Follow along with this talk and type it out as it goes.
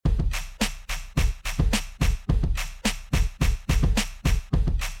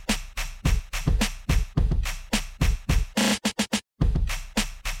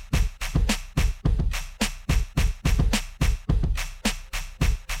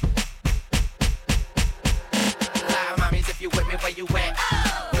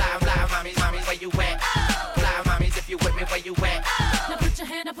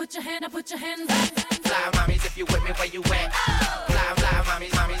hand up, put your hands up. Fly mommies, if you with me, where you at? Fly, fly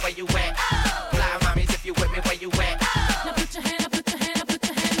mommies, mommies, where you at? Fly mommies, if you with me, where you at? Now put your hand up, put your hand up, put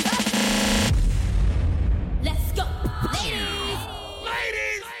your hands up. Let's go, ladies.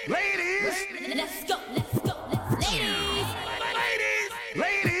 Ladies. Ladies. Let's go, let's go, ladies. Ladies.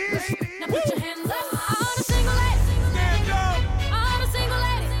 Ladies. Now put your hands up. All the single ladies. Stand up. All the single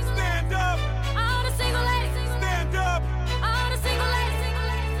ladies. Stand up. All the single ladies. Stand up. All the single ladies.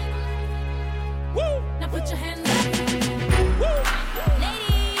 Woo. Now put your hands up. Woo.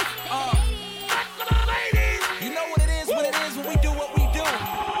 Ladies. Ladies. You know what it is when we do what we do. 1,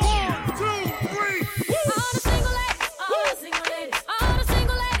 2, 3. All the single ladies. All the single ladies. All the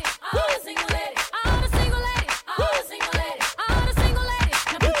single ladies. All the single ladies. All the single ladies. All the single ladies. All the single ladies.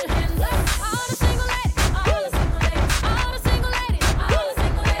 Now put your hands up. All the single ladies. All the single ladies. All the single ladies. All the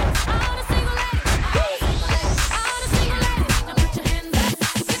single ladies. All the single ladies. All the single ladies. All the single ladies. Now put your hands up.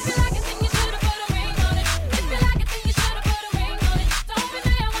 If you like it, then you shoulda put a ring on it. If you like it, then you shoulda put a ring on it. Don't be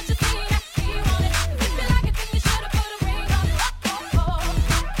mad what you see that you want it. If you like it, then you shoulda put a ring on it.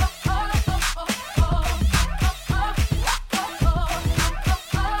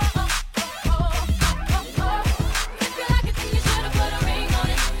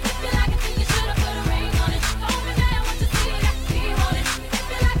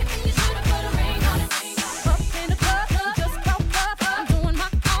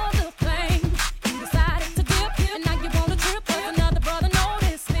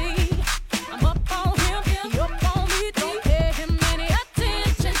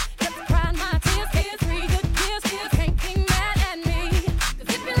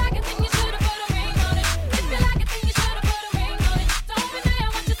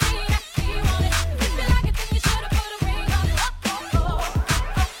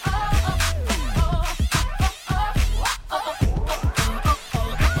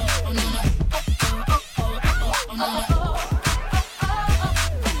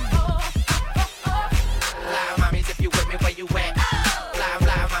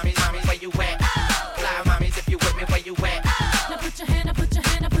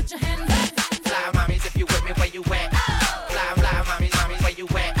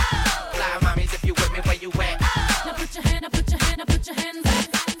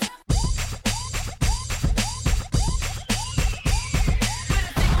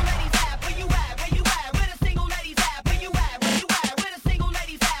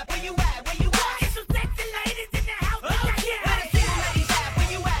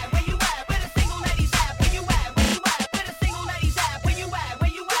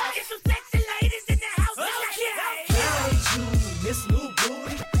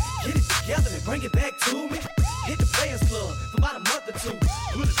 Bring it back to me. Hit the Players Club for about a month or two.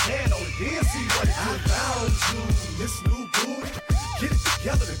 Put his hand on it, then see what it do. I found you, this new booty. Get it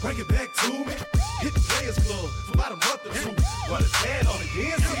together and bring it back to me. Hit the Players Club for about a month or two. Put his hand on it,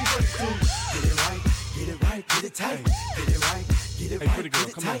 then see what it do. Get it right, get it right, get it tight. Get it right, get it right, get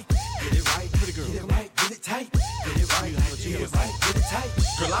it tight. Get it right, get it right, get it tight. Get it right, get it right, get it tight.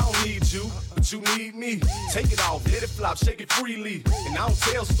 Girl, I don't need you, but you need me. Take it off, let it flop, shake it freely. And I don't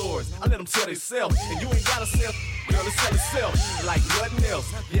tell stories, I let them tell themselves. And you ain't gotta sell, girl, it's sell itself like nothing else.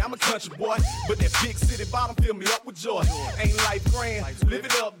 Yeah, I'm a country boy, but that big city bottom fill me up with joy. Ain't life grand, live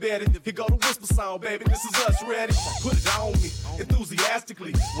it up, Betty. Here go the whisper sound, baby, this is us ready. Put it on me,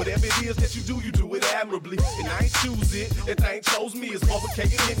 enthusiastically. Whatever it is that you do it admirably. And I ain't choose it, that thing chose me. It's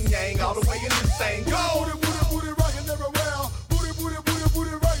motherfucking yin yang all the way in this thing. Go! Booty, rockin' everywhere. Booty,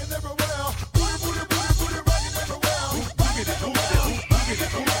 rockin' everywhere. Booty, rockin' everywhere.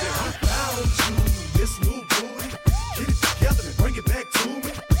 I found you, this new booty. Get it together and bring it back to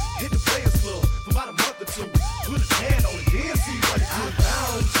me. Hit the Players Club for about a month or two. Put his hand on it, then see what it do. I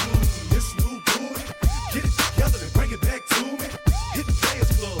found you, this new booty. Get it together and bring it back to me. Hit the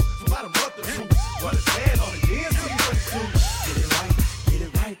Players Club for about a month or two. Put his hand on it, then see what it do. Get it right, get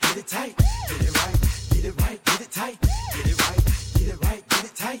it right, get it tight. Get it right, get it right, get it tight. Get it right, get it right, get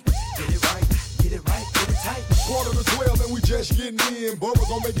it tight. Get it right, get it right, get it tight. 11:45 and we just getting in. Bubba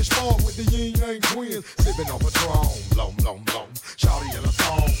gon' make it strong with the yin yang twins. Sipping on Patron, blom, blom, blom. Shawty in a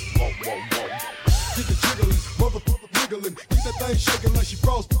thong, whoa, whoa, whoa. Get the jiggling, motherfucker wiggling. Keep that thing shaking like she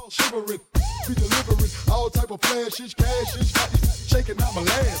frost, shivering. Be delivering all type of flashes, cashes. Got these shaking out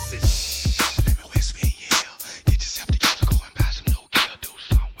molasses. Let me whisper in your ear. Get yourself together, go and buy some new gear. Do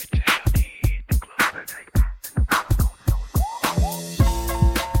something with your hair, then hit the club and take that.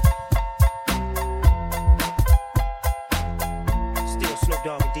 Still Snoop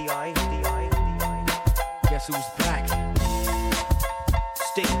Dogg and D.I. Guess who's back?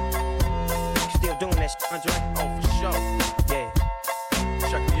 Still doing that shit, Andre? Oh, for sure. Yeah.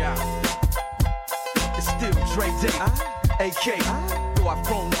 check me out. It's still Dre Day, AK. Though I've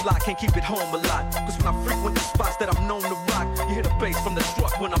grown a lot, can't keep it home a lot. Cause when I frequent the spots that I'm known to rock, you hear the bass from the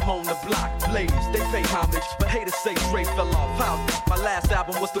truck when I'm on the block. Ladies, they pay homage, but haters say Dre fell off. How? My last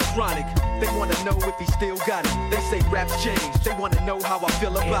album was The Chronic. They wanna know if he still got it. They say raps change, they wanna know how I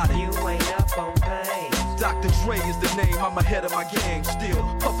feel about it. You ain't up on pain. Dr. Dre is the name, I'm ahead of my game. Still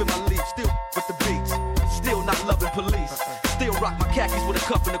puffin' my leaf, still with the beats. Still not loving police. Still rock my khakis with a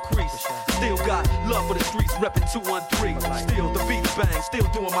cuff in the crease. Still got love for the streets, reppin' 213. Still the beat bang, still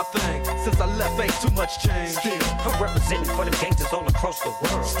doing my thing. Since I left, ain't too much change. Still, I'm representing for them gangsters all across the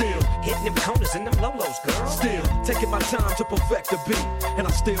world. Still hitting them corners and them lolos, girl. Still taking my time to perfect the beat. And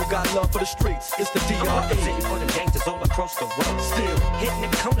I still got love for the streets. It's the I'm DRE. representing for them gangsters all across the world. Still hitting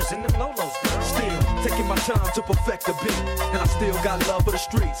them corners and them lolos, girl. Still taking my time to perfect the beat. And I still got love for the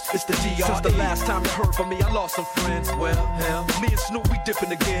streets. It's the DRE. Since the last time you heard from me, I lost some friends. Well, hell, me and Snoop, we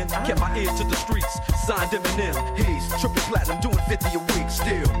dipping again. Kept my ear to the streets. Signed Eminem. He's triple platinum, doing 50 a week.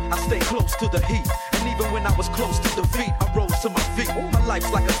 Still, I stay close to the heat. And even when I was close to defeat, I rose to my feet. My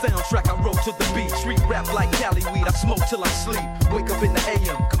life's like a soundtrack, I wrote to the beat. Street rap like Cali weed, I smoke till I sleep. Wake up in the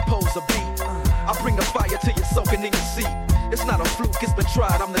AM, compose a beat. I bring the fire till you're soaking in your seat. It's not a fluke, it's been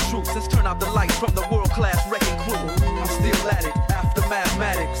tried, I'm the truth. Since turn out the lights from the world-class wrecking crew, I'm still at it, after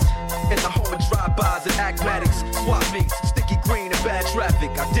mathematics. In the home of drive-bys and acmatics, swap meets, sticky green and bad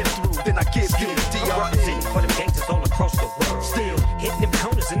traffic. I dip through, then I give you the DRE. I'm representing for them gangsters all across the world. Still hitting them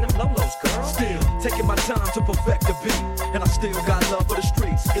corners and them lolos, girl. Still taking my time to perfect the beat. And I still got love for the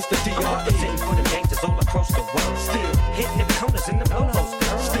streets. It's the DRE. I'm representing for them gangsters all across the world. Still hitting them corners and them lolos,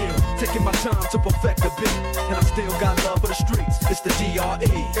 girl. Still taking my time to perfect the beat. And I still got love for the streets. It's the DRE.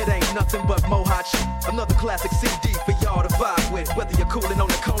 It ain't nothing but mohawk shit. Another classic CD for y'all to vibe with. Whether you're coolin' on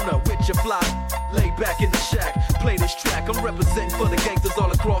the corner with your fly, lay back in the shack, play this track. I'm representing for the gangsters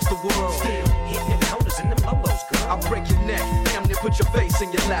all across the world. Still hitting them corners and them lolos, girl. I'll break your neck, damn near put your face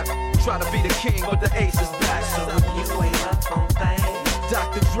in your lap. Try to be the king, but the ace is back. So you ain't up on things.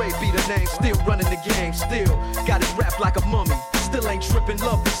 Dr. Dre be the name, still running the game. Still got it wrapped like a mummy. Still ain't tripping,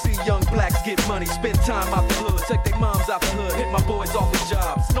 love to see young blacks get money. Spend time out the hood, take their moms out the hood. Hit my boys off with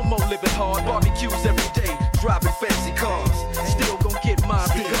jobs, no more living hard. Barbecues every day, driving fancy cars. Still gon' get mine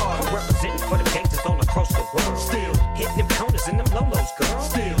regardless. I'm representing for them gangsters all across the world. Still hitting them corners and them lolos, girl.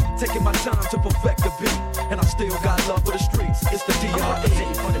 Still taking my time to perfect the beat. And I still got love for the streets. It's the DRE. I'm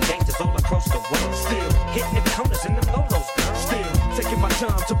representing for them gangsters all across the world. Still hitting them corners and them lolos, girl. Still taking my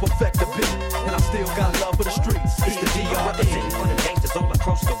time to perfect the beat. And I still got love for the streets. It's the DRE. I'm representing for them gangsters all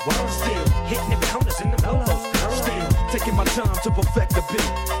across the world. Still hitting them corners and them lolos, girl. Still taking my time to perfect the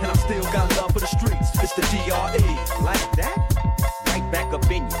beat. And I still got love for the streets. It's the DRE. Like that? Right back up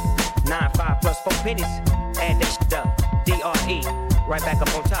in you. 9-5 plus 4 pennies. Add that shit up. DRE. Right back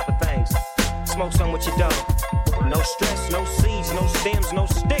up on top of things. Smoke some with your dough. No stress, no seeds, no stems, no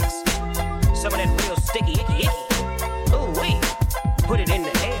sticks. Some of that real sticky, icky, icky. Ooh, wee. Put it in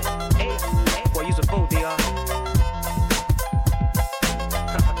the air. Air. Boy, use a fool, DR.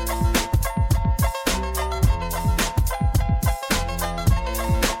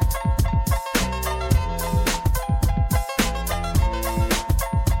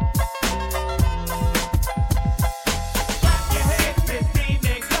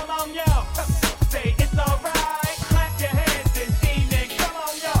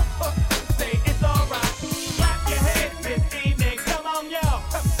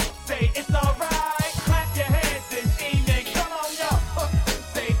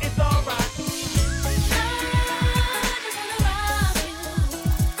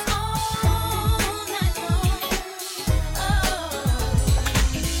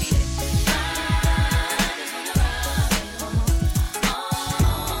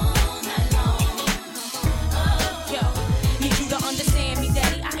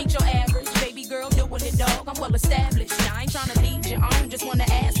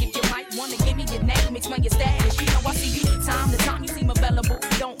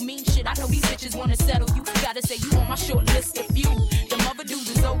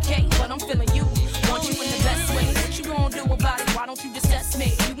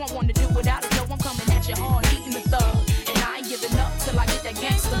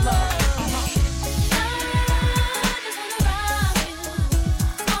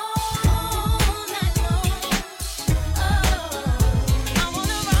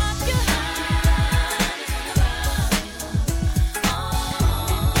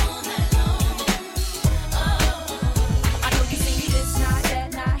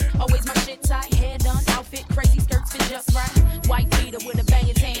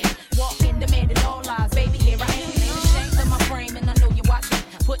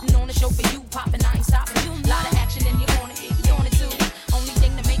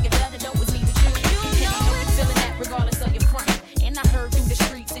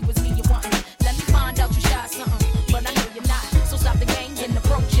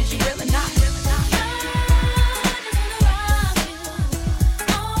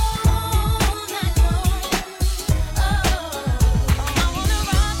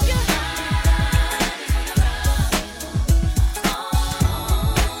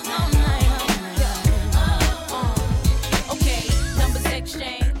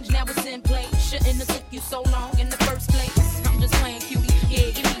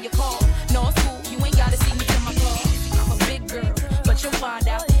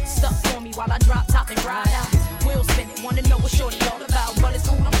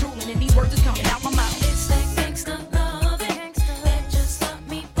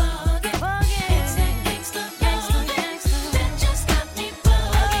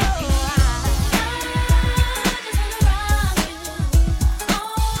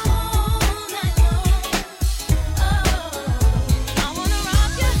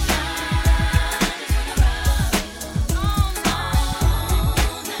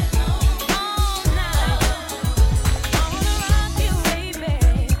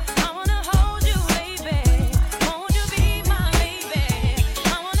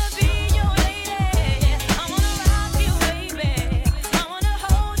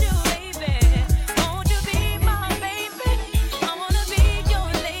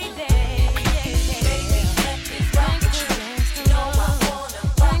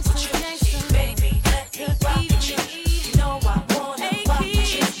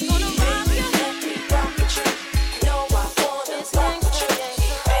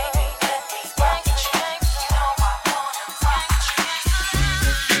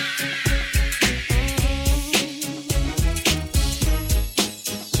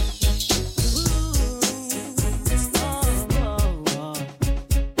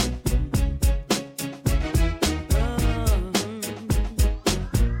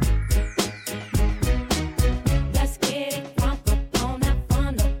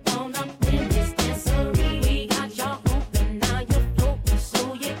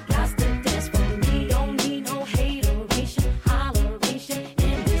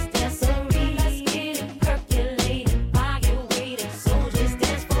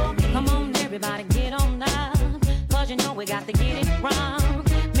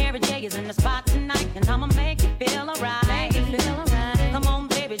 ladies in the spot tonight, and I'ma make you feel alright. Come on,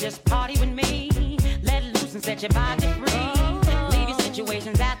 baby, just party with me. Let loose and set your body free. Leave your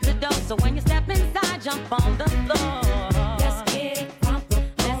situations at the door, so when you step inside, jump on the floor. Let's get it from the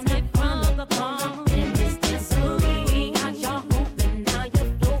floor. Let's get from the floor. In this dancery, we got y'all moving, now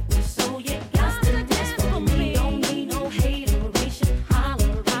you're floating, so you got to dance for me. Don't need no hateration,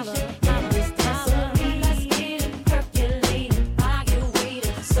 holleration. In this dancery, let's get it percolating while you're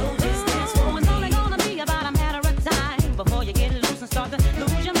waiting. So just dance for me. It's only gonna be about a matter of time before you get loose and start to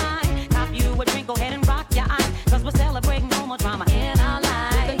lose your mind. Cop you a drink, go ahead and rock your eyes, 'cause we're celebrating no more drama in our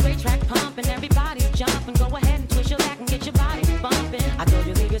lives. With a great track pumping, everybody's jumping. Go ahead and twist your back and get your body bumping. I told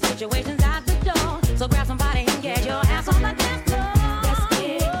you leave your situations at the door, so grab somebody and get your ass on the dance floor. Let's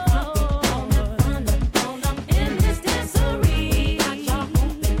get on up in this dancery. Got y'all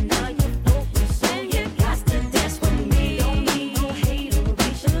moving, now you're floating, so you got to dance with me. Don't need no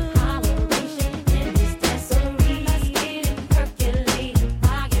hateration, holleration. In this dancery, let's get it percolating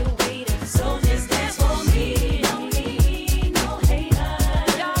while you're waiting. So just dance for me. Don't need no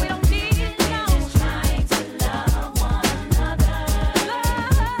haters. No, we don't need it, no. We're just trying to love one another.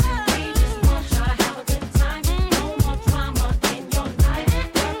 We just want y'all to have a good time. No more drama in your life.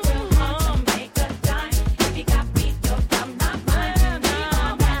 Work real hard to make a dime. If you got beef, you're not mine. We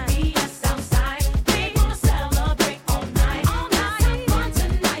all got BS outside. We gonna celebrate all night. Let's have fun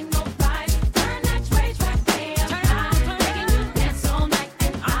tonight, no fights. Turn that track way up high. Making you dance all night,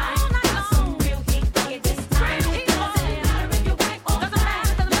 and I got some real heat for you this time. Doesn't matter if you're white or black.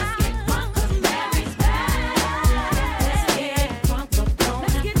 Let's get drunk 'cause Mary's back. Let's get drunk up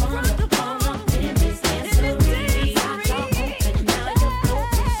in this dancery. Got y'all open, now you're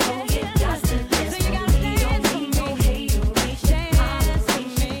floating, so you got to dance for me. Don't need no hateration,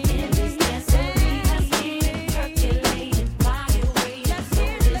 holleration. In this dancery, let's get it percolating while you're waiting. So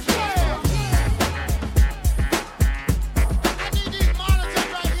just dance for me. I need these monitors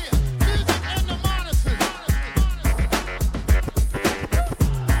right here. Music and the monitors.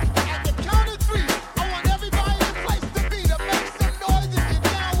 At the count of three, I want everybody in place to be to make some noise if you're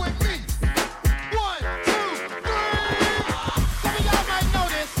down with me. 1, 2, 3. Some of y'all might know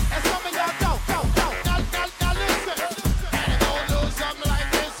this, and some of y'all don't. Now listen. And it goes a little something like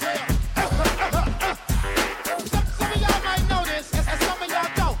this here. Some of y'all might know this, and some of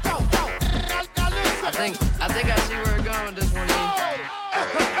y'all don't. Now listen. I think I see where we're going with this one. Hey,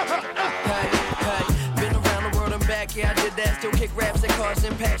 been around the world and back, yeah, I did that. Still kick raps that cause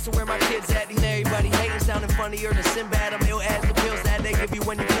impacts to where my kids at. And everybody hating, sounding funnier than Sinbad. I'm ill as the pills that they give you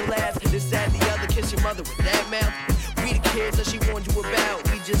when you can laugh. This, that, the other, kiss your mother with that mouth. We the kids that she warned you about.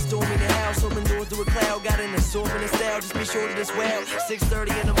 We just storming the house, open doors to a cloud. Got an assortment of style, just be sure to this well.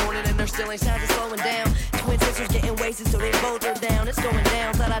 6:30 in the morning and there still ain't signs of slowing down. Twin sisters getting wasted, so they both are down. It's going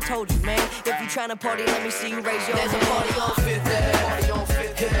down, thought I told you, man. If you tryna party, let me see you raise your hand. There's a party on Fifth Ave.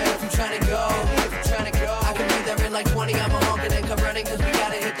 If you tryna go, I can be there in like 20. I'm a honkin' and come running, 'cause we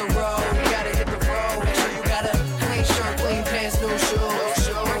gotta hit the road. Make sure you got a clean shirt, clean pants, new shoes.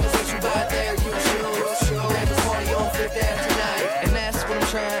 Bring us what you buy there, you choose. There's a party on Fifth Ave tonight, and that's what I'm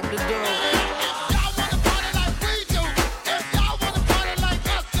trying to do. If y'all wanna party like we do, if y'all wanna party like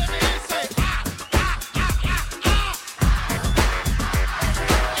us, let me hear you say ah.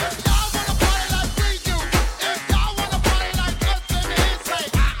 If y'all wanna party like we do, if y'all wanna party like us, let me hear you say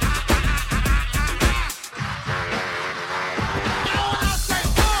ah. Now when I say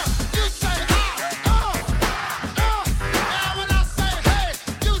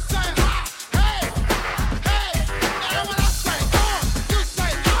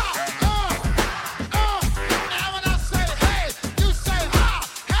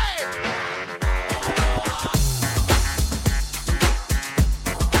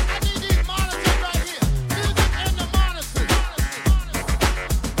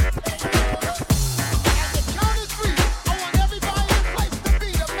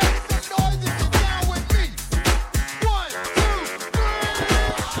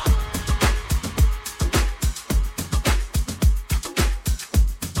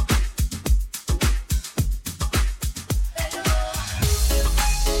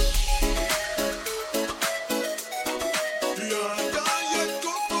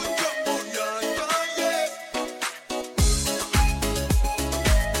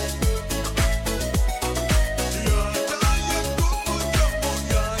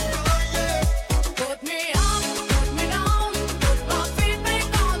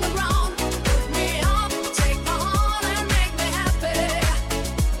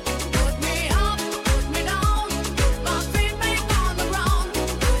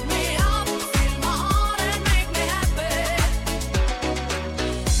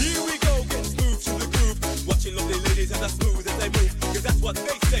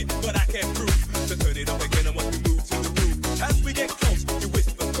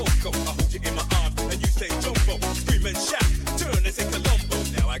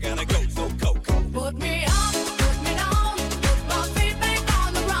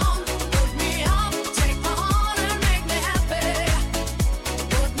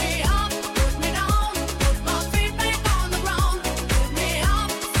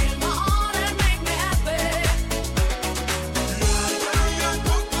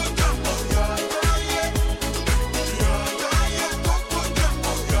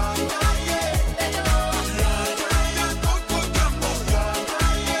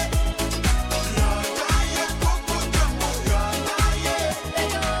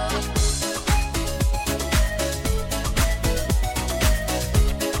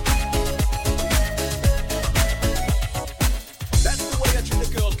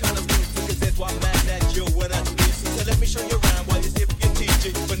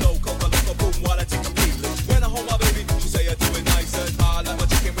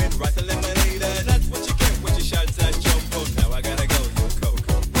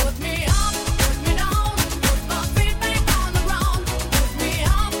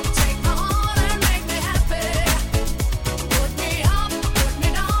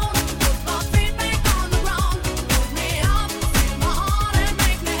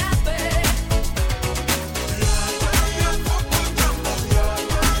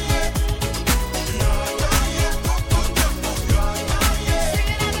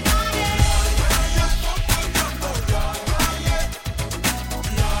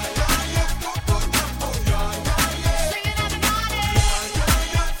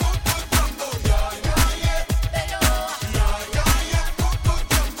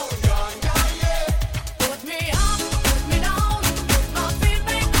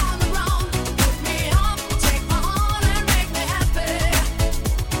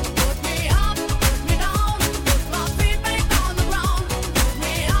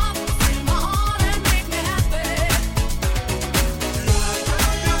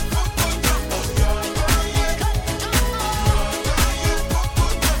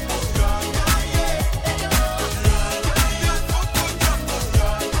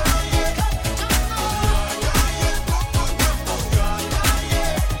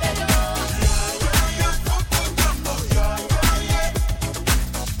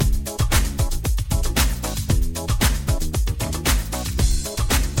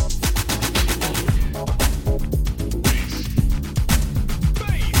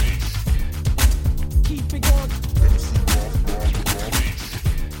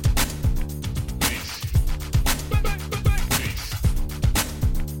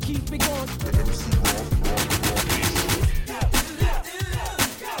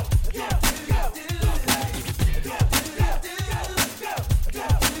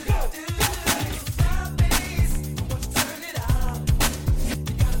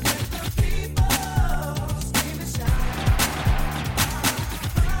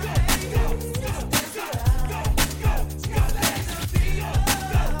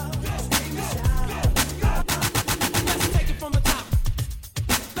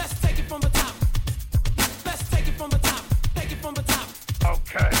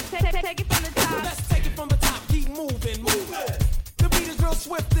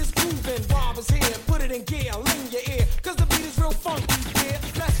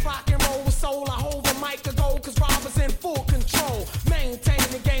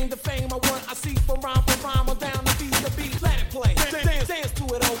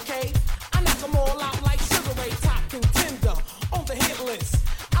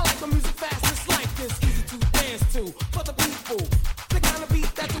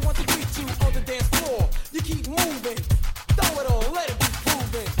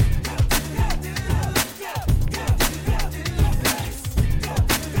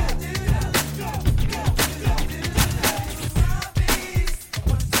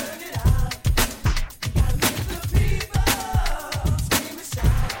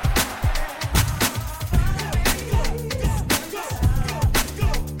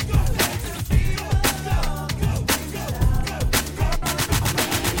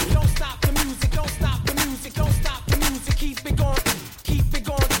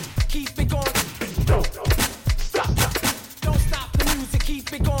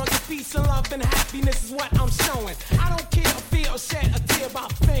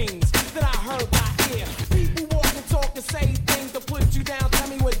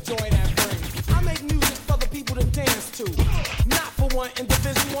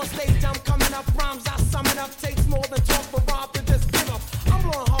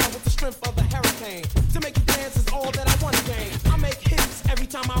strength of a hurricane. To make you dance is all that I want to gain. I make hits every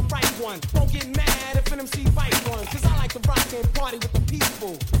time I write one. Don't get mad if an MC fight one, cause I like to rock and party with the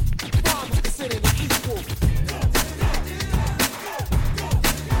people. Problems considered equal.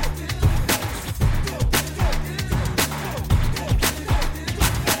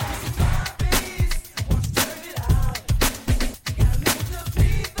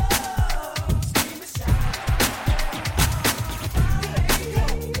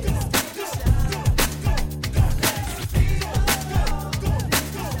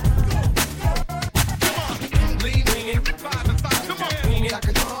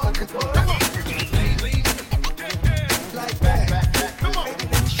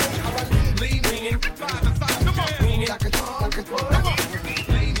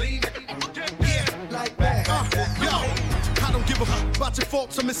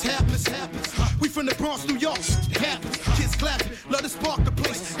 Some mishaps. We from the Bronx, New York. It happens. Kids clapping, love to spark the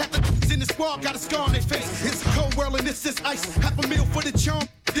place. Half the in the squad got a scar on their face. It's a cold world and this is ice. Half a meal for the charm.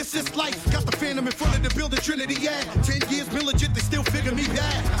 This is life. Got the phantom in front of the building, Trinity. Yeah, 10 years been legit. They still figure me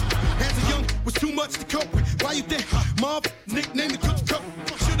bad. As a young, was too much to cope with. Why you think Mob nicknamed the cook?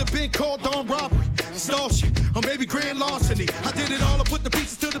 Should have been called on robbery, extortion, or maybe grand larceny. I did it all. I put the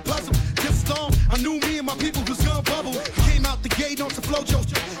pieces to the puzzle. Just long, I knew me and my people was gonna bubble. Came out the gate on some flojo.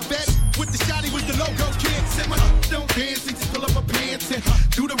 Fat with the shotty with the logo. Kid said my don't dance, he just pull up my pants and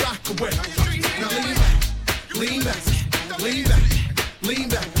do the rock away. Now lean back, lean back, lean back, lean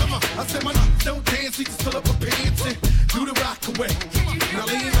back. Come on, I said my don't dance, he just pull up my pants and do the rock away. Now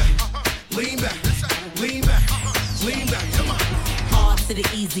lean back, lean back, lean back, lean back. Come on. To the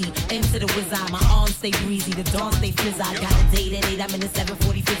easy, aim to the wizard. My arms stay breezy, the dawn stay fizz. I got a date at 8, I'm in the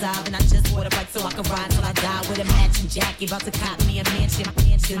 740 fizz. And I just bought a bike so I can ride till I die with a matching jacket. About to cop me a mansion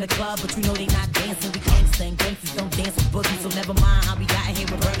in the club, but you know they not dancing. We gangsta and gangsters don't dance with boogies, so never mind how we got here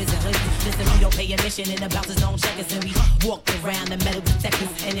with burners and hoodies. Listen, we don't pay admission and the bouncers don't check us, and we walk around the metal detectors.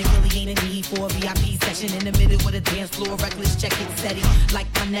 And it really ain't a need for a VIP section in the middle with a dance floor, reckless, check it steady.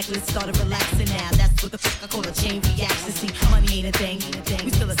 Like my necklace started relaxing now. That's what the fuck I call a chain reaction. See, money ain't a thing.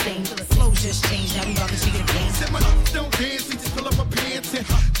 We still the same, till the flow just changed. Now we rockin' shit again. Said my don't dance, we just pull up our pants and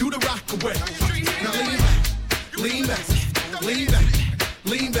do the rock away. Now lean back, lean back, lean back,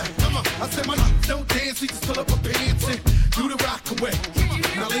 lean back. Come on, I said my don't dance, we just pull up our pants and do the rock away.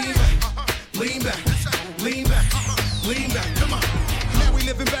 Now lean back, lean back, lean back, lean back. Come on. Now we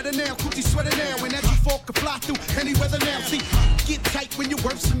living better now, coochie sweater now, and that G4 can fly through any weather now. See, get tight when you're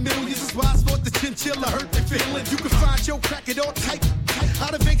worth some millions. That's why I thought the chinchilla hurt their feelings. You can find your crack it all tight.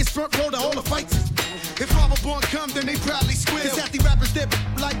 Out of Vegas front row to all the fights. If Papa Born come, then they proudly squeal. Cause at the rappers that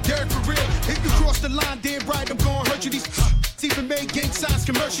like Derek for real. If you cross the line, damn right, I'm gonna hurt you. These even made gang signs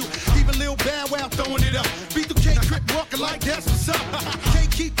commercial. Even Lil Bow Wow throwing it up. B2K Crip walking like that's what's up.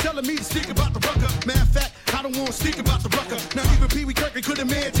 Can't keep telling me to speak about the rucker. Matter of fact, I don't wanna speak about the rucker. Now even Pee Wee Kirkland could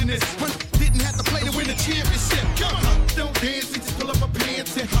imagine this. When didn't have to play to win the championship. Come on, don't dance, we just pull up my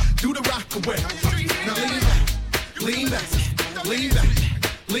pants and do the rock away. Now lean back, lean back, lean back.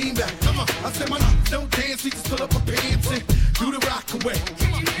 Lean back, come on. I said my don't dance, we just pull up our pants and do the rock away.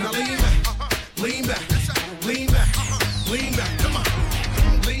 Now lean back, lean back, lean back, lean back, come on.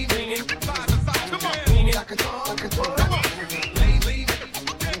 Lean, lean, 5 and 5, come on. Lean, I can talk, come on. Lean, lean,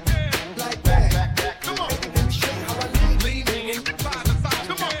 like that, come on. Let me show you how I lean, lean, lean, 5 and 5,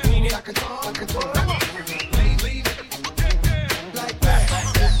 come on. Lean, I can talk, come on. Lean, lean, like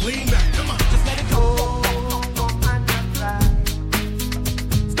that, lean back, come on. Just let it go.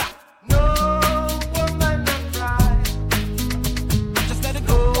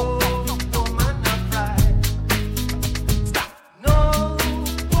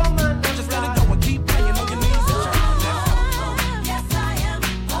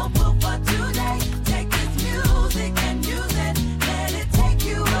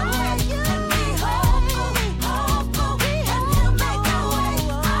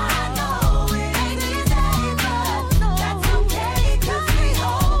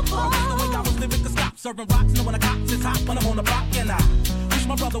 Serving rocks, knowing the cops is hot when I'm on the block. And I wish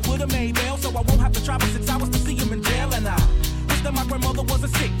my brother would've made bail, so I won't have to travel 6 hours to see him in jail. And I wish that my grandmother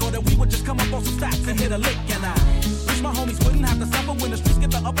wasn't sick, or that we would just come up on some stacks and hit a lick. And I wish my homies wouldn't have to suffer when the streets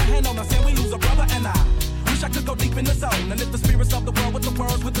get the upper hand on us and we lose a brother. And I wish I could go deep in the zone and lift the spirits of the world with the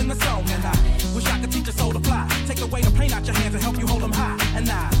words within the song. And I wish I could teach a soul to fly, take away the pain out your hands and help you hold them high. And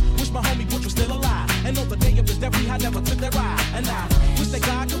I wish my homie Butch was still alive, and on the day of his death we had never took that ride. And I wish that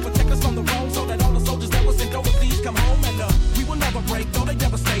God could protect us from the wrong, so that all the soldiers that was sent overseas come home. And we will never break, though they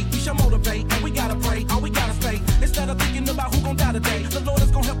devastate. We shall motivate, and we gotta pray, all we gotta stay. Instead of thinking about who gon' die today, the Lord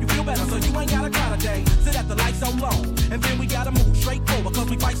is gon' help you feel better, so you ain't gotta cry today. Sit at the light so long, and then we gotta move straight forward, cause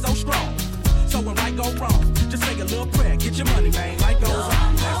we fight so strong. So when right go wrong, just say a little prayer, get your money, man. Life goes on.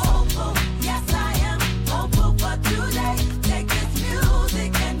 I'm That's all. hopeful, yes I am hopeful for today. Take this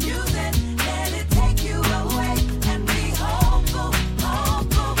music and use it, let it take you away. And be hopeful,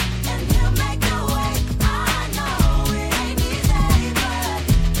 hopeful, and he'll make a way. I know it ain't easy, but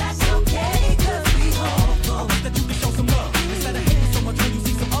that's okay, 'cause we hopeful. I wish that you could show some love instead of hating so much when you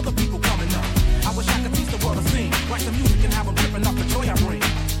see some other people coming up. I wish I could teach the world to sing, write some music and have them tripping off the joy I bring.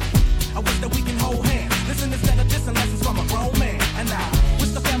 I wish that we can hold hands, listen instead of dissing lessons from a grown man. And I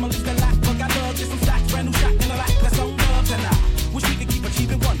wish the families that lack, but got love, get some stacks, brand new shot in the lack, that's on love. And I wish we could keep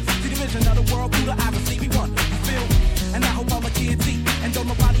achieving wonders, see the vision of the world through the eyes of Stevie Wonder. You feel me? And I hope all the kids eat, and don't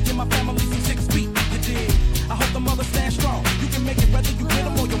nobody in my family see 6 feet. You dig? I hope the mothers stand strong. You can make it whether you with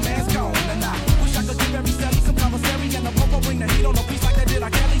them or your man's gone. And I wish I could give every celly some commissary and a popo bring the heat on a piece like they did R.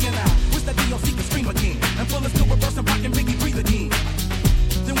 Kelly. And I wish that DOC could scream again and pull us to reverse and rock and Biggie breathe again.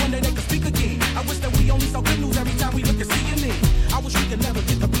 Then one day they could speak again. I wish that we only saw good news every time we look at CNN. I wish we could never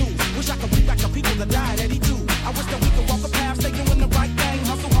get the blues. Wish I could bring back the people that died at 82. I wish that we could walk a path, stay doing the right thing,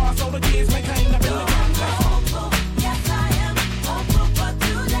 hustle hard so the kids maintain the rhythm. Hopeful, yes I am hopeful for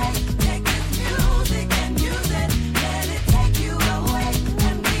today. Take this music and use it, let it take you away.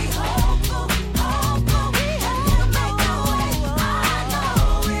 And be hopeful, hopeful, and he'll make a way. I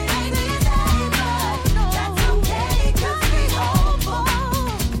know it ain't easy, but that's okay, 'cause we hopeful.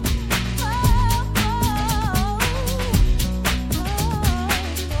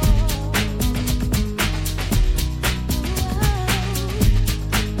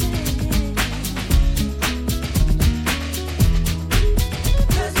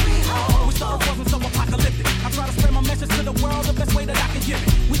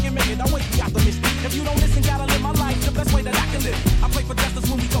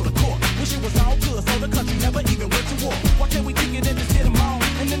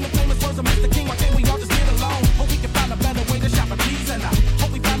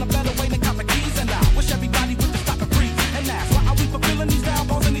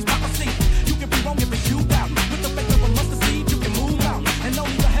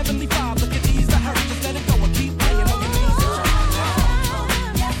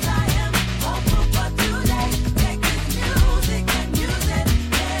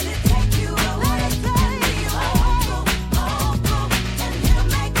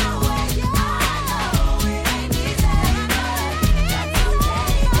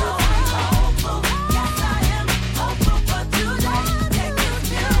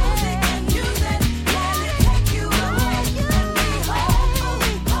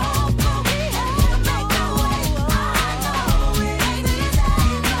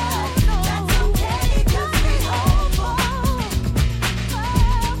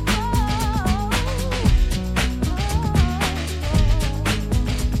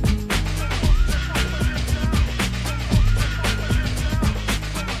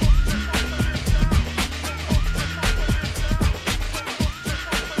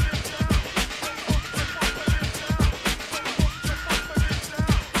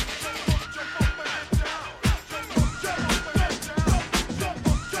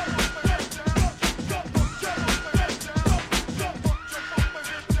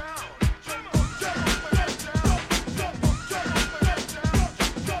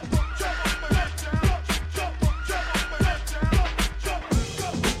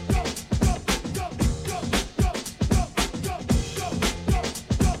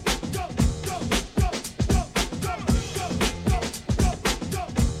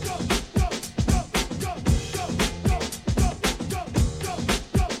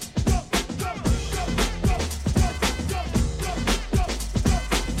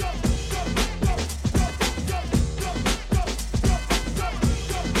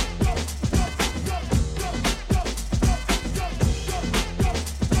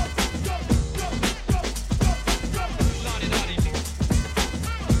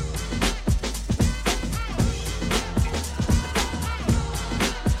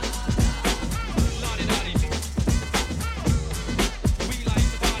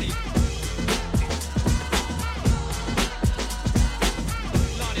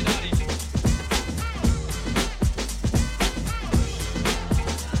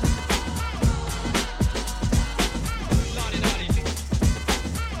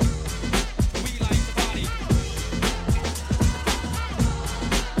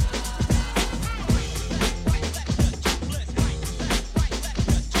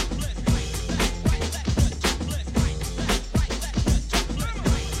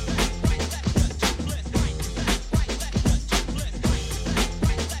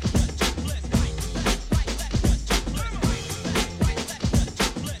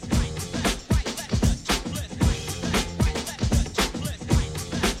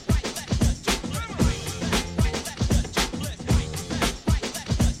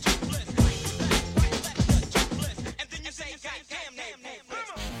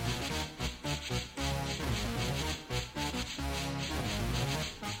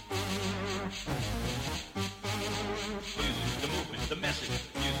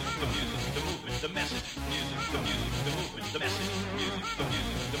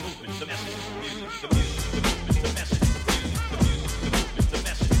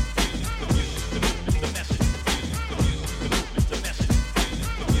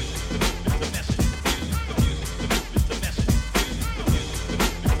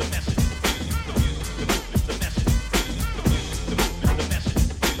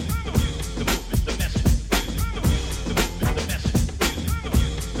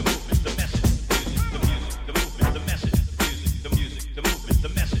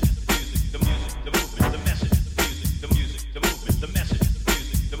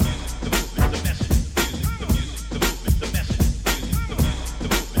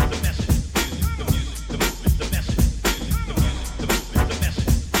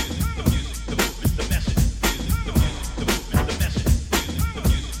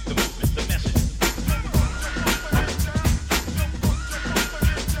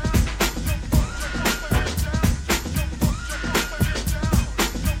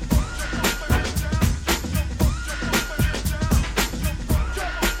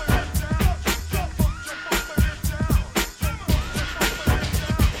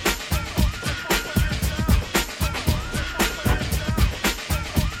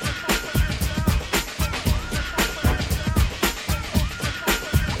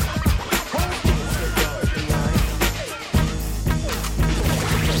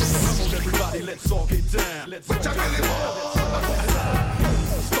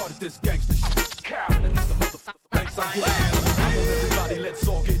 this gangsta shit. Khaled, and it's the motherfucker. Thanks, I'm glad. Everybody, let's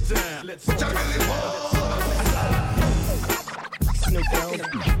all get down. Let's all get down. Snoop Dogg.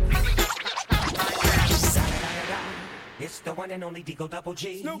 It's the one and only Digo Double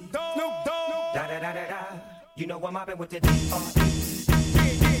G. Snoop Dogg. Snoop Dogg. Da da da da da. You know I'm mobbing with the D.R.E.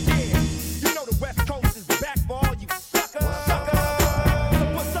 Yeah, yeah, yeah. You know the West Coast is back for all you suckers. So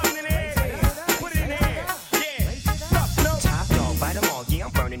put something in the air. Put it in the air. Yeah. Top dog, bite them all. Yeah,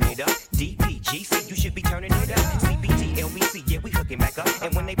 I'm burning it up. DPGC, you should be turning it up. CBT, LBC, yeah, we hooking back up.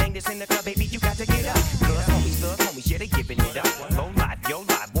 And when they bang this in the club, baby, you got to get up. Cause homies, yeah, they giving it up. Low life, yo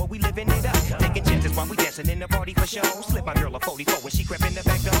life, boy, we living it up. Taking chances while we dancing in the party for show. Slip my girl a 44 when she crept in the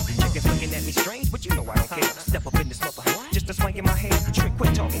back door. Chickens looking at me strange, but you know I don't care. Step up in this mother, just a swing in my hair. Trick,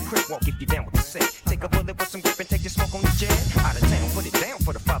 quit talking, quick walk if you down with the set. Take a bullet with some grip and take the smoke on the jet. Out of town, put it down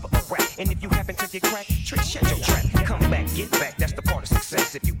for the father of rap. And if you happen to get cracked, trick, shut your trap. Come back, get back, that's the part of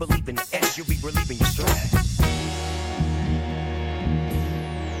success. If you believe in the S, you'll be relieving your stress.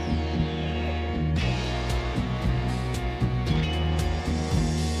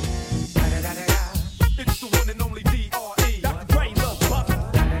 It's the one and only D.R.E. Dr. Dre, love Buck.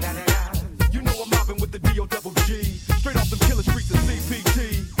 You know I'm mobbing with the D.O.G. Straight off them killer streets of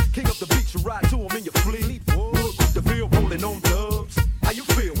CPT. King up the beach, you ride to him in your fleet. Look, the field rolling on dubs. How you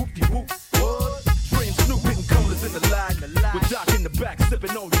feel? Whoop-de-whoop. What? Dre and Snoop hitting colors in the light. With Doc in the back,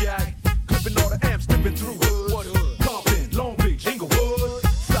 sipping on yak. Clipping all the amps, dipping through hood. What hood? Compton, Long Beach, Inglewood.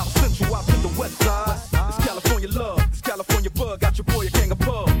 South Central out to the west side. It's California love, it's California bug. Got your boy a gang of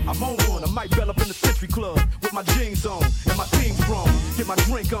pub. I'm on one, I might bell up in the Century Club with my jeans on and my team strong. Get my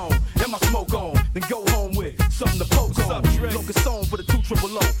drink on and my smoke on, then go home with something to poke on. Locust on for the 2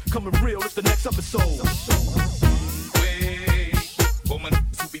 O. Coming real, it's the next episode. Wait, woman,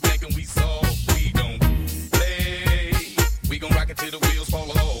 who be thinking we soft? We gon' play. We gon' rock it till the wheels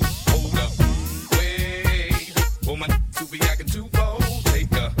fall off. Hold up. Wait, woman, who be acting too bold?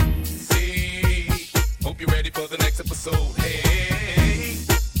 Take a seat. Hope you're ready for the next episode. Hey,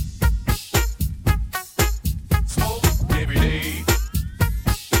 smoke every day.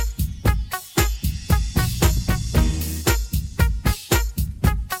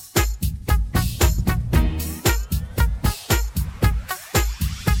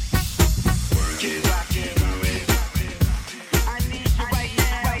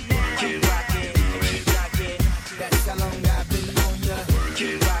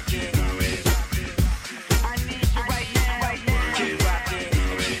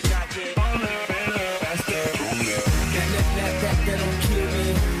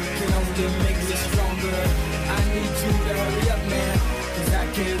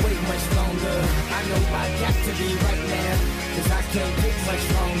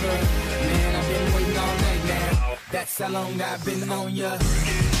 That's how long I've been on ya.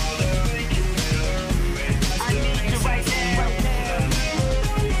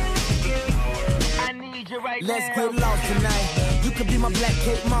 Let's get lost tonight. You could be my black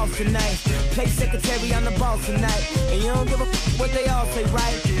Kate Moss tonight. Play secretary on the boss tonight. And you don't give a what they all say,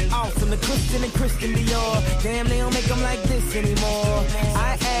 right? Awesome, the Christian and Christian Dior. Damn, they don't make them like this anymore.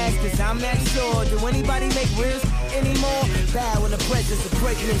 I ask, cause I'm not sure. Do anybody make risk anymore? Bow in the presence of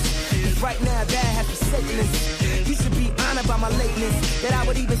greatness. Cause right now, that has forsaken us. You should be honored by my lateness. That I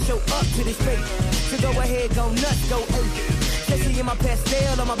would even show up to this fate. So go ahead, go nuts, go ape. Especially in my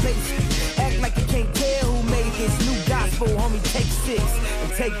pastel on my base. Act like you can't tell who made this new gospel, homie. Take 6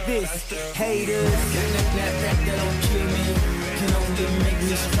 and take this, haters. That don't kill me, can only make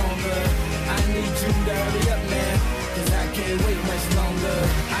me stronger. I need you to hurry up now, cause I can't wait much longer.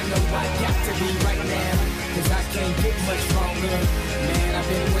 I know I got to be right now, cause I can't get much longer. Man, I've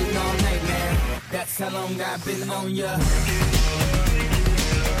been waiting all night now. That's how long I've been on ya.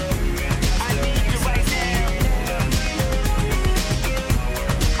 I need you right now.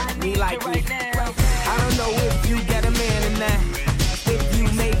 Me like right now. I don't know if you got a man or not, if you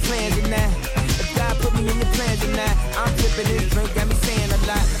made plans or not, if God put me in your plans or not. I'm tripping, this drink got me saying a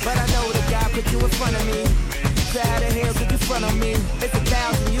lot, but I know that God put you in front of me. So how the hell could you front on me? It's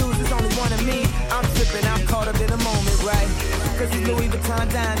 1,000 views, it's only one of me. I'm tripping, I'm caught up in the moment, right? Cause it's Louis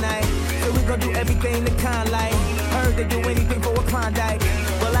Vuitton dine night, so we gon' do everything the kind like. Heard they do anything for a Klondike,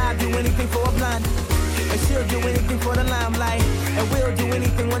 well I'll do anything for a blonde. And she'll do anything for the limelight, and we'll do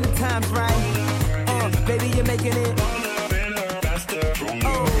anything when the time's right. Baby, you're making it.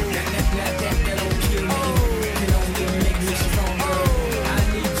 That don't kill me, can only make me stronger. I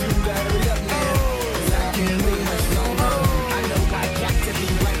need you to hurry up now, cause I can't wait much longer. I know I got to be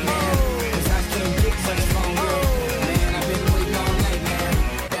right now, cause I can't get much longer. Man, I've been waiting all night now.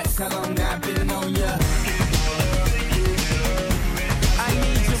 That's how long I've been on ya. I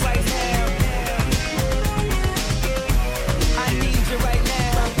need you right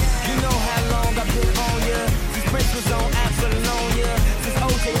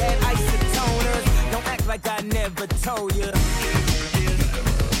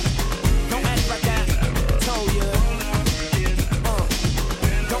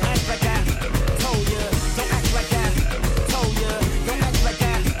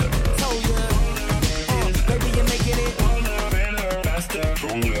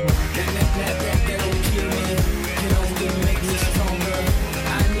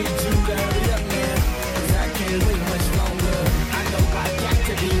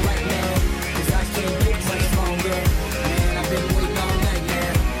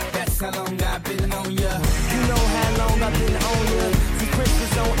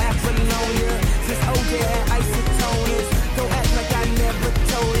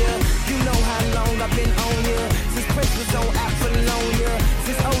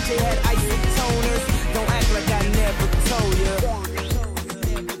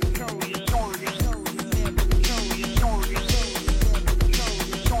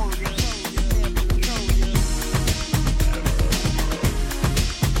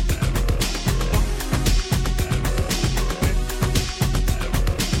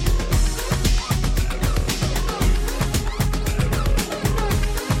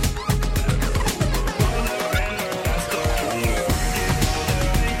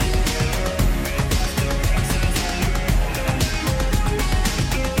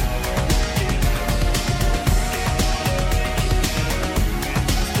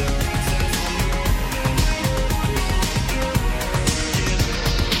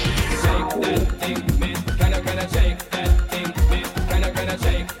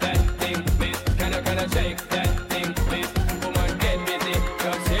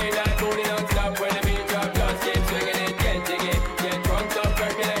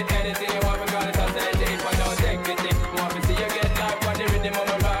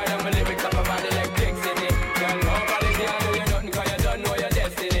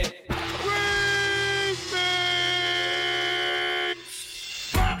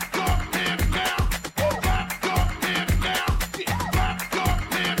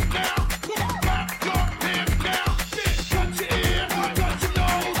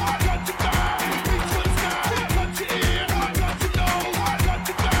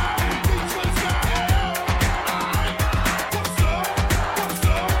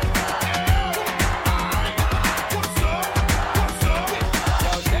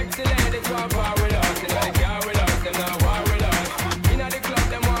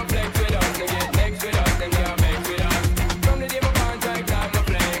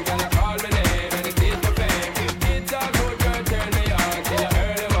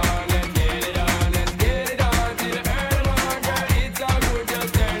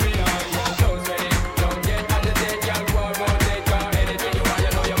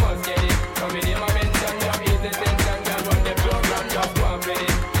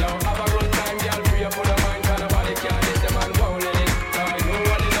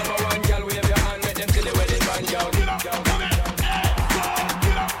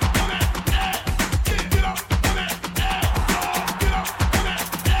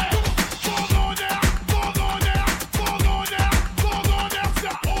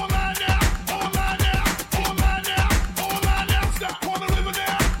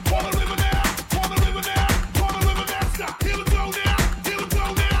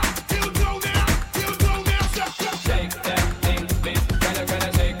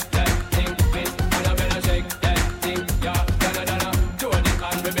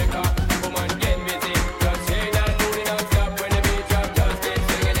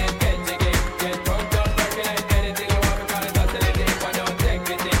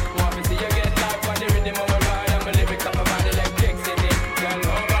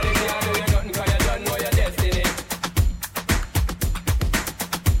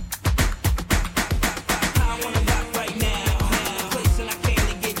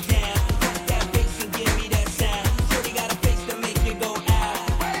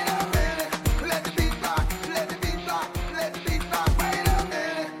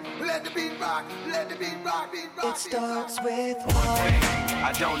starts with one thing.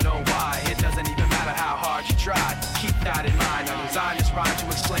 I don't know why. It doesn't even matter how hard you try. Keep that in mind. I designed this rhyme to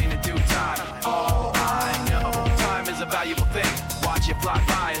explain in due time. All I know, time is a valuable thing. Watch it fly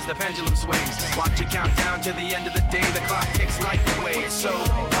by as the pendulum swings. Watch it count down to the end of the day. The clock ticks like the way. It's so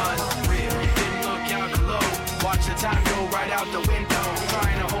unreal. Didn't look out below. Watch the time go right out the window.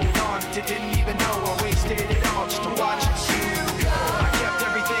 Trying to hold on to didn't even know I wasted it all just to watch you go. I kept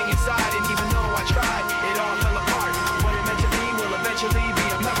everything inside and even though I tried, it all fell apart. What it meant to me will eventually be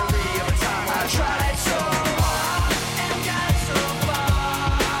a memory of a time I tried so hard and got so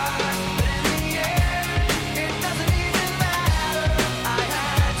far. But in the end, it doesn't even matter. I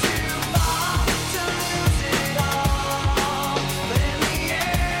had to fall to lose it all. But in the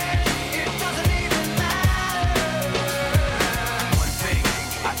end, it doesn't even matter. One thing,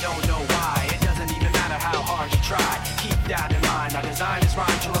 I don't know why. It doesn't even matter how hard you try. Keep that in mind. I designed this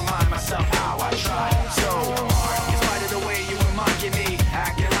rhyme to remind myself how I tried so hard. In spite of the way you were mocking me,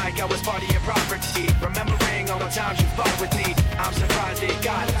 acting like I was part of your property. Remembering all the times you fought with me, I'm surprised it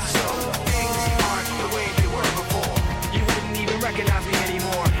got so. Things aren't the way they were before. You wouldn't even recognize me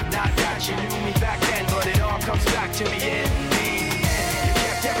anymore. Not that you knew me back then, but it all comes back to me in the end. You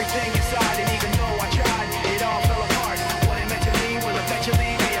kept everything inside, and even though I tried, it all fell apart. What it meant to me will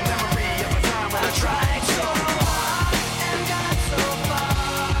eventually be a memory of a time when I tried so hard and got so far.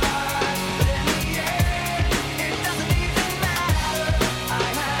 But in the end, it doesn't even matter. I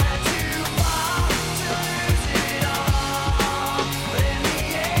had to fall to lose it all. But in the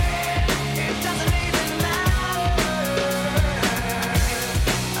end, it doesn't even matter.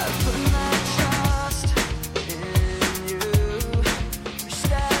 I put my trust in you.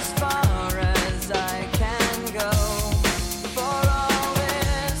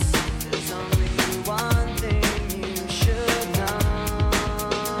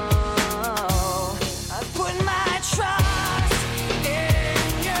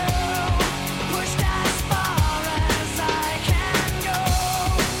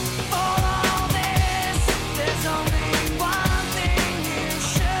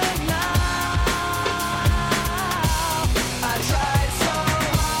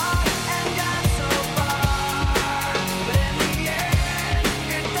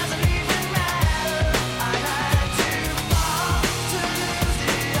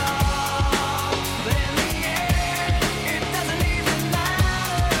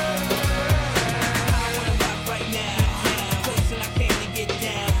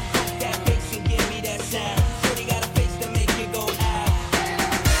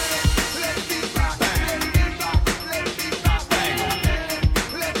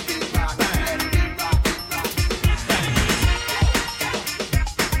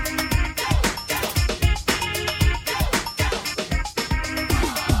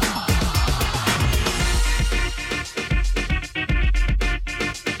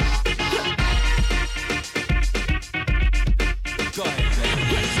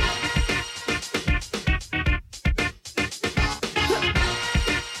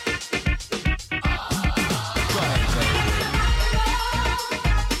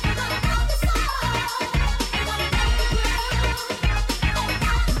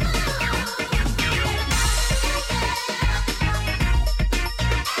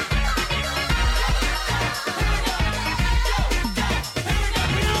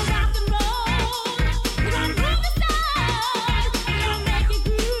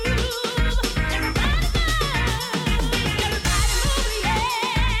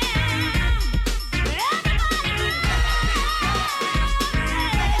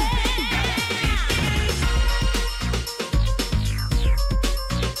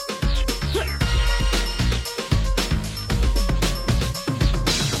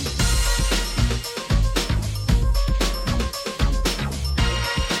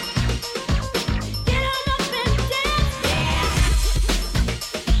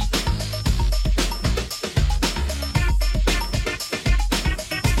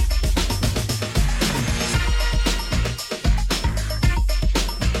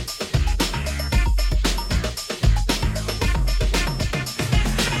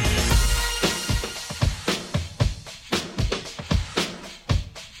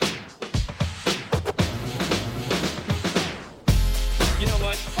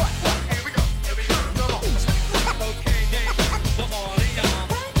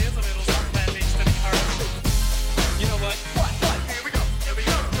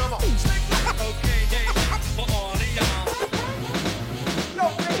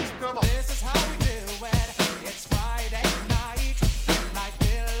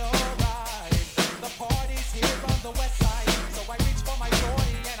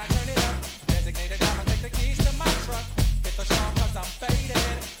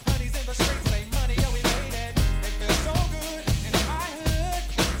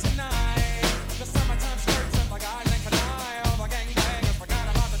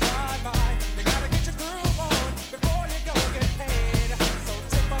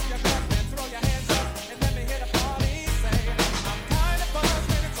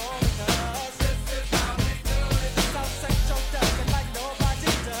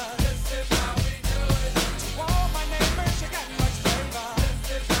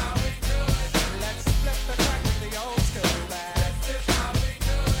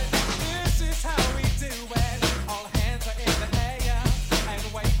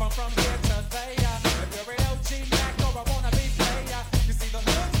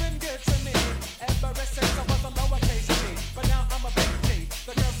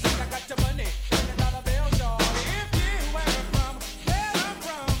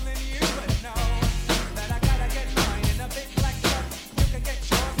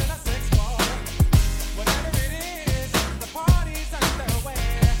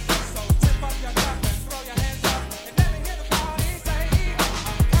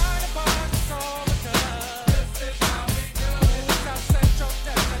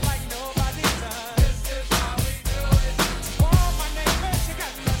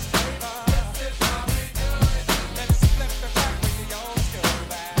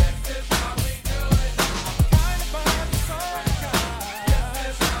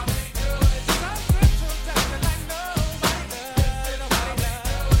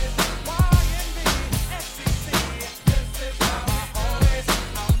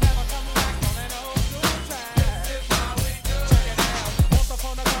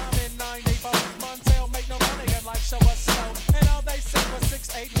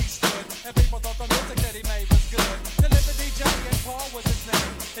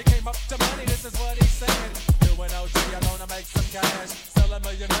 couple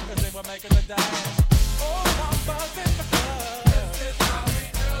of million records they were making a dime. Oh, I'm buzzing the club. This is how we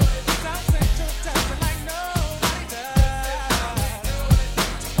do it. South Central dancing like nobody does.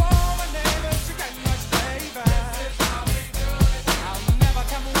 To all my neighbors, you got much flavor. This is how we do it. I'll never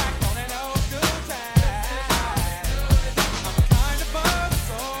come back on an old school time. I'm kind of buzzed,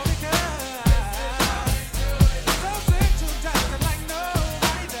 so because South Central dancing like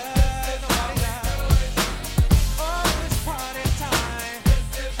nobody does. Nobody does. Oh, it's party time.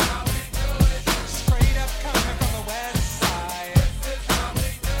 This is how we do it. Straight up coming from the west side. This is how we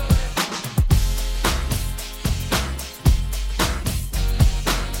do it.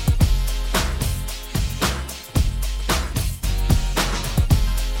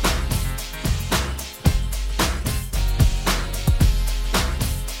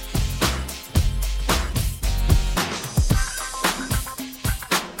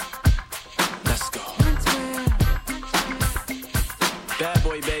 Let's go. Bad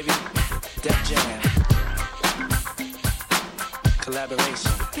boy, baby. Def Jam.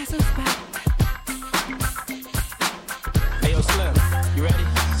 Collaboration. Hey, yo, Slim, you ready?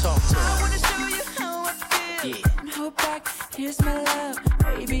 Talk to I him. wanna show you how I feel. Yeah. Hold back, here's my love.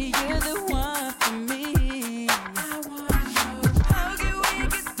 Baby, you're the one for me. I wanna know how can we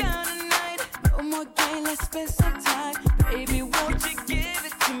get down tonight? No more game, let's spend some time. Baby, won't you give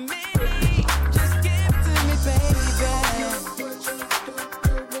it to me? Just give it to me, baby.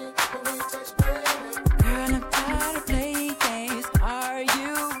 Girl, I'm tired of playing games. Are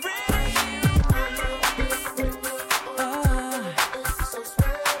you ready?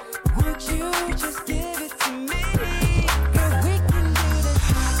 Won't you just give it to me? Girl, we can do this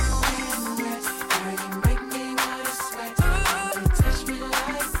hot and wet. Girl, you make me wanna sweat. You touch me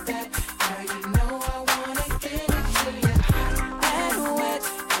like that. Girl, you know I wanna give it to you. Hot and wet.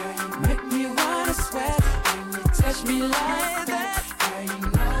 Girl, you make me wanna sweat. When you touch me like that. Girl, you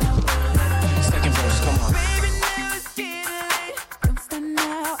know I wanna. Second verse, come on. Baby, now it's getting late. Don't stop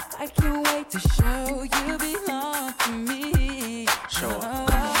now. I can't wait to show you belong to me. Show up.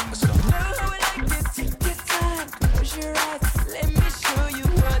 Come on, let's go. Know how I like it. Take your time. Close your eyes. Let me show you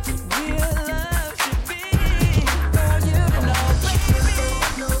what real love should be. Girl, you know, baby.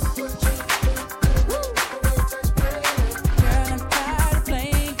 Girl, I'm tired of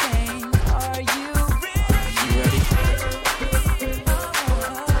playing games. Are you ready? You ready?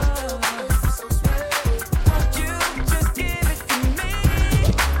 Won't you just give it to me?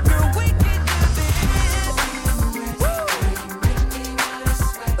 Girl, we can do this. You make me wanna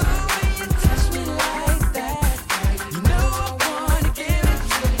sweat. Ooh, when you touch me like that. You know I wanna give it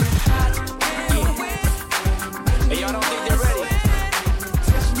to you. Hot and wet. Hey, y'all don't think they're ready?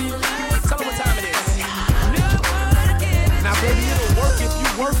 Touch me like Tell them what time it is. know I wanna give it Now, to baby, you. it'll work if you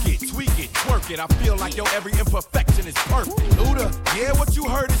work it, tweak it, twerk it. I feel like your every imperfection is perfect. Luda, yeah, what you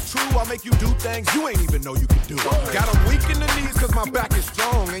heard is true. I'll make you do things you ain't even know you can do. Got 'em weak in the knees cause my back is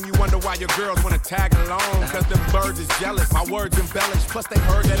strong. And you wonder why your girls wanna tag along. Cause them birds is jealous, my words embellished. Plus they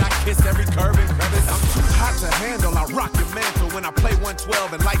heard that I kiss every curve and crevice. I'm too hot to handle, I rock your mantle when I play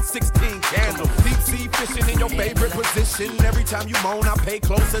 112 and light 16 candles. Deep sea fishing in your favorite position. Every time you moan, I pay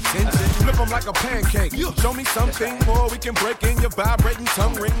close attention. Flip 'em like a pancake. Show me something more we can break in your vibrating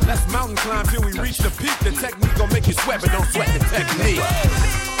tongue ring. Let's mountain climb till we reach the peak. The technique gon' make you sweat, but don't sweat the technique.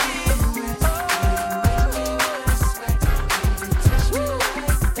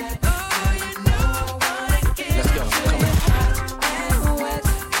 Let's go. Come on.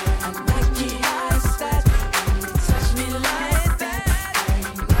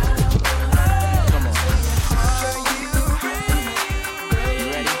 Come on.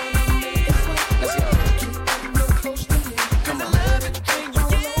 You ready? Let's go. Come on.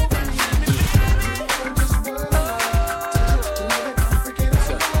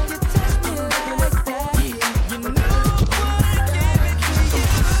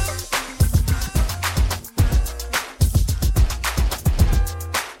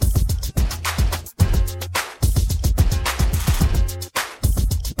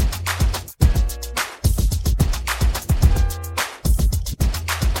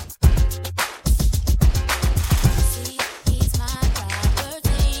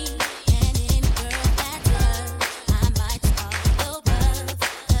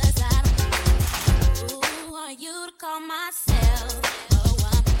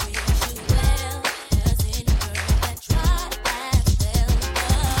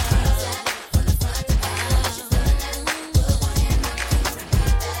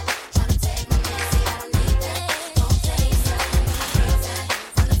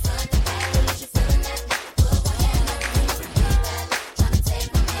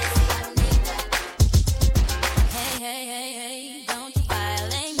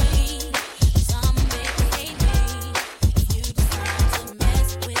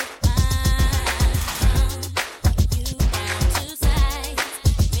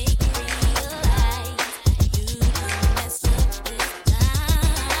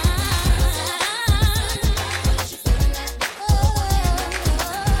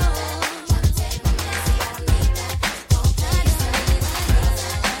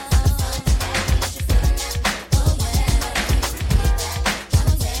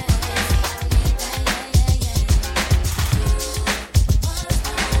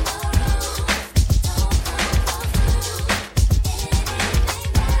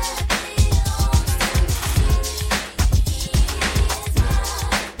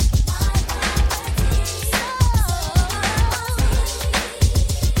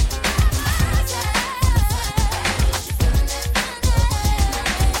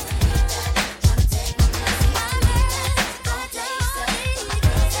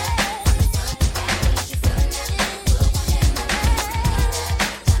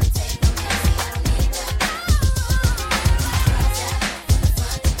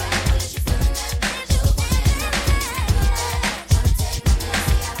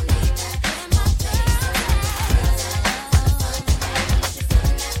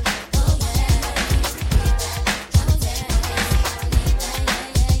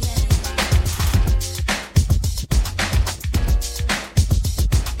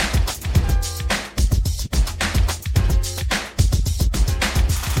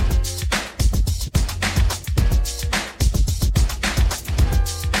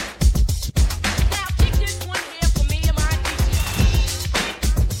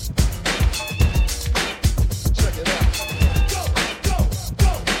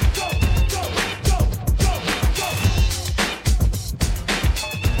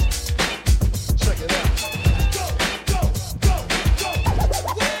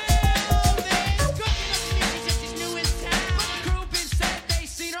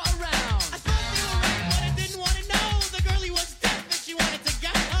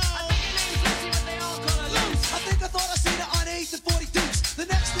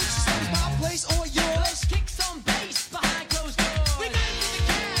 place or yours. Let's kick some bass behind closed doors. We got it from the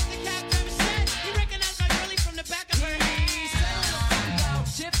cab driver said he recognized my girlie from the back of her head.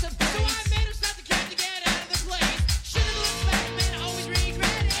 Chips and So I made him stop the cab to get out of the place. Should've looked back, man, I always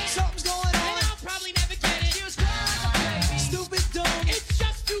regret it. Something's going And on. I'll probably never get it. She was crying like a baby. Stupid dumb. It's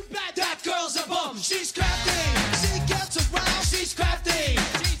just too bad That girl's a bum. She's crafty. She gets around. She's crafty.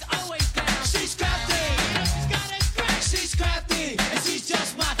 She's always down. She's crafty. she's got a crack. She's crafty. And she's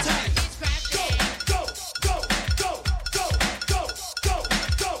just my type. She's crafty. Go, go, go, go, go, go, go,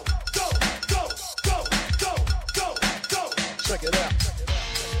 go, go, go, go, go, go. Check it out.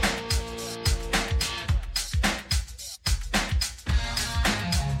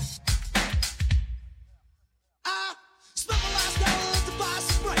 I spent my last dollar to buy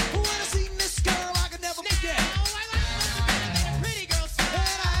some Sprite. But when I seen this girl, I could never forget. Now, I like something better than a pretty girl smile.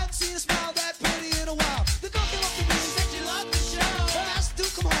 And I haven't seen a smile that pretty in a while. The girl came up to me and Said said, she loved the show. I asked to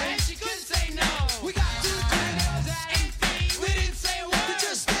come home. And she couldn't say no. We got to the crib. We didn't say a word. They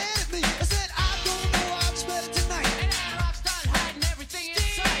just stared at me. I said, I don't know, I'll just better tonight. And that rock started hiding everything in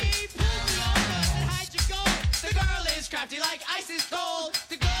sight. She pulled me over and said, hide your gold. The girl is crafty like ice is cold.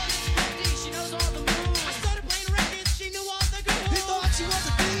 The girl is crafty, she knows all the moves. I started playing records, she knew all the grooves. He thought she was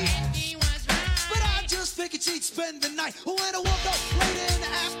a thief, And he was right. but I just figured she'd spend the night. When I woke up later in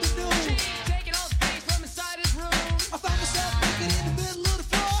the afternoon, She's taking all space from inside his room. I found myself naked in the middle of the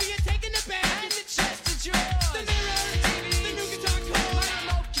floor. She had taken the bag And the chest of drawers. the mirror, the new guitar chord.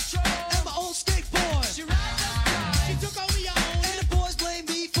 remote control. And my old skateboard. She rides up high. She took over your own. And the boys blame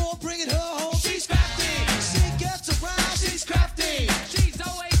me for bringing her home. She's crafty. She gets around. She's crafty. She's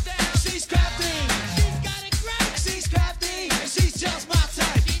always down. She's crafty. She's got a crack. She's crafty. And she's just my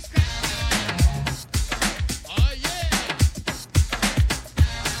type. She's crafty. Oh yeah.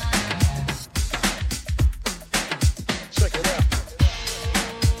 Check it out.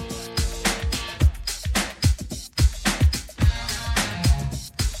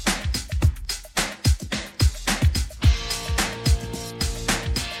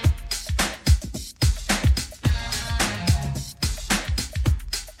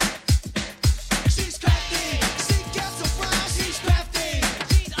 She's crafty. She gets around. She's crafty.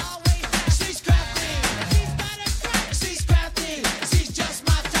 She's always down. She's crafty. She's got a crack. She's crafty. She's just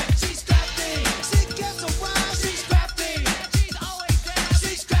my type. She's crafty. She gets around. She's crafty. She's always down.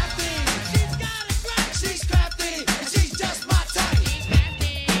 She's crafty. She's got a crack. She's crafty. And she's just my type.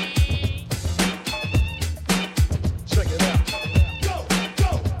 Check it out. Go,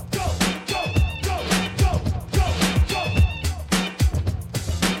 go, go, go, go, go, go, go.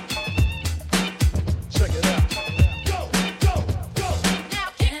 Check it out. Go, go, go. Now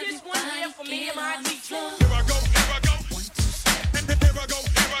kick this one here for me and my teacher. Here I go, here I go. Here I go,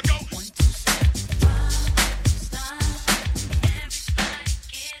 here I go.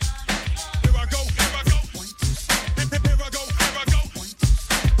 Here I go, here I go. Here I go, here I go.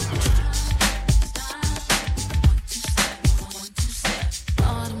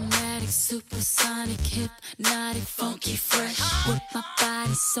 Automatic, supersonic, hypnotic, funky, fresh. With my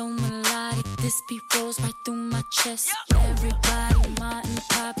body so melodic, this beat rolls right through my chest. Everybody, Martin,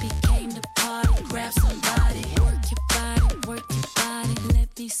 Poppy came to party. Grab somebody, work your body, let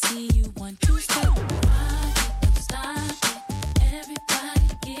me see you 1, 2, step. Rock it, don't stop it. Everybody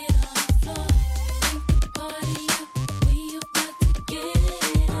get on the floor. Bring the party up, we about to get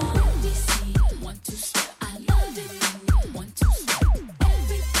it on. Let me see you 1, 2, step. I love it. 1, 2, step.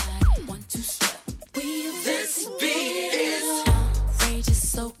 Everybody, 1, 2, step. We about This to beat get it is on.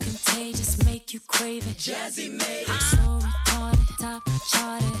 Outrageous, so contagious, make you crave it. Jazzy made it. So retarded, top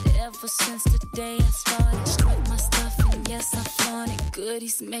charted. Ever since the day I started, struck my stuff and yes I flaunt it.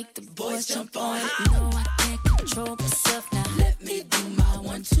 Goodies make the boys jump on it. No, I can't control myself now. Let me do my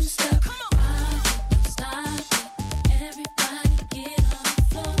 1, 2 step. Rock it, don't stop it. Everybody get on the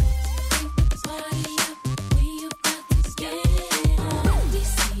floor. Bring the party up, we about to get it on. Let me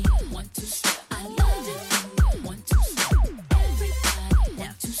see you 1, 2 step. I love it. 1, 2 step. Everybody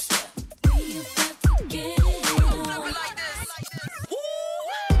 1, 2 step. We about to get it on.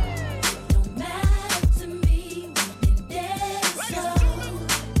 Don't matter to me, we can dance slow.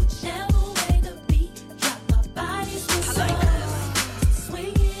 Whichever way the beat drop, our bodies will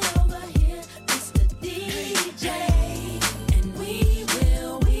swing it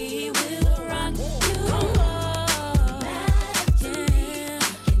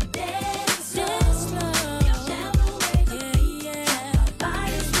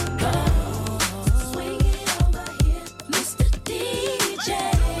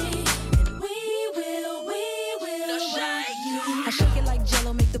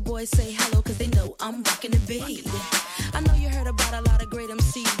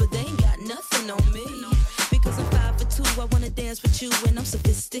dance with you and I'm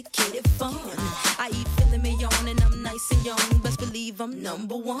sophisticated fun. I eat filet mignon and I'm nice and young. Best believe I'm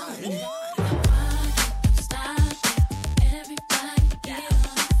number one.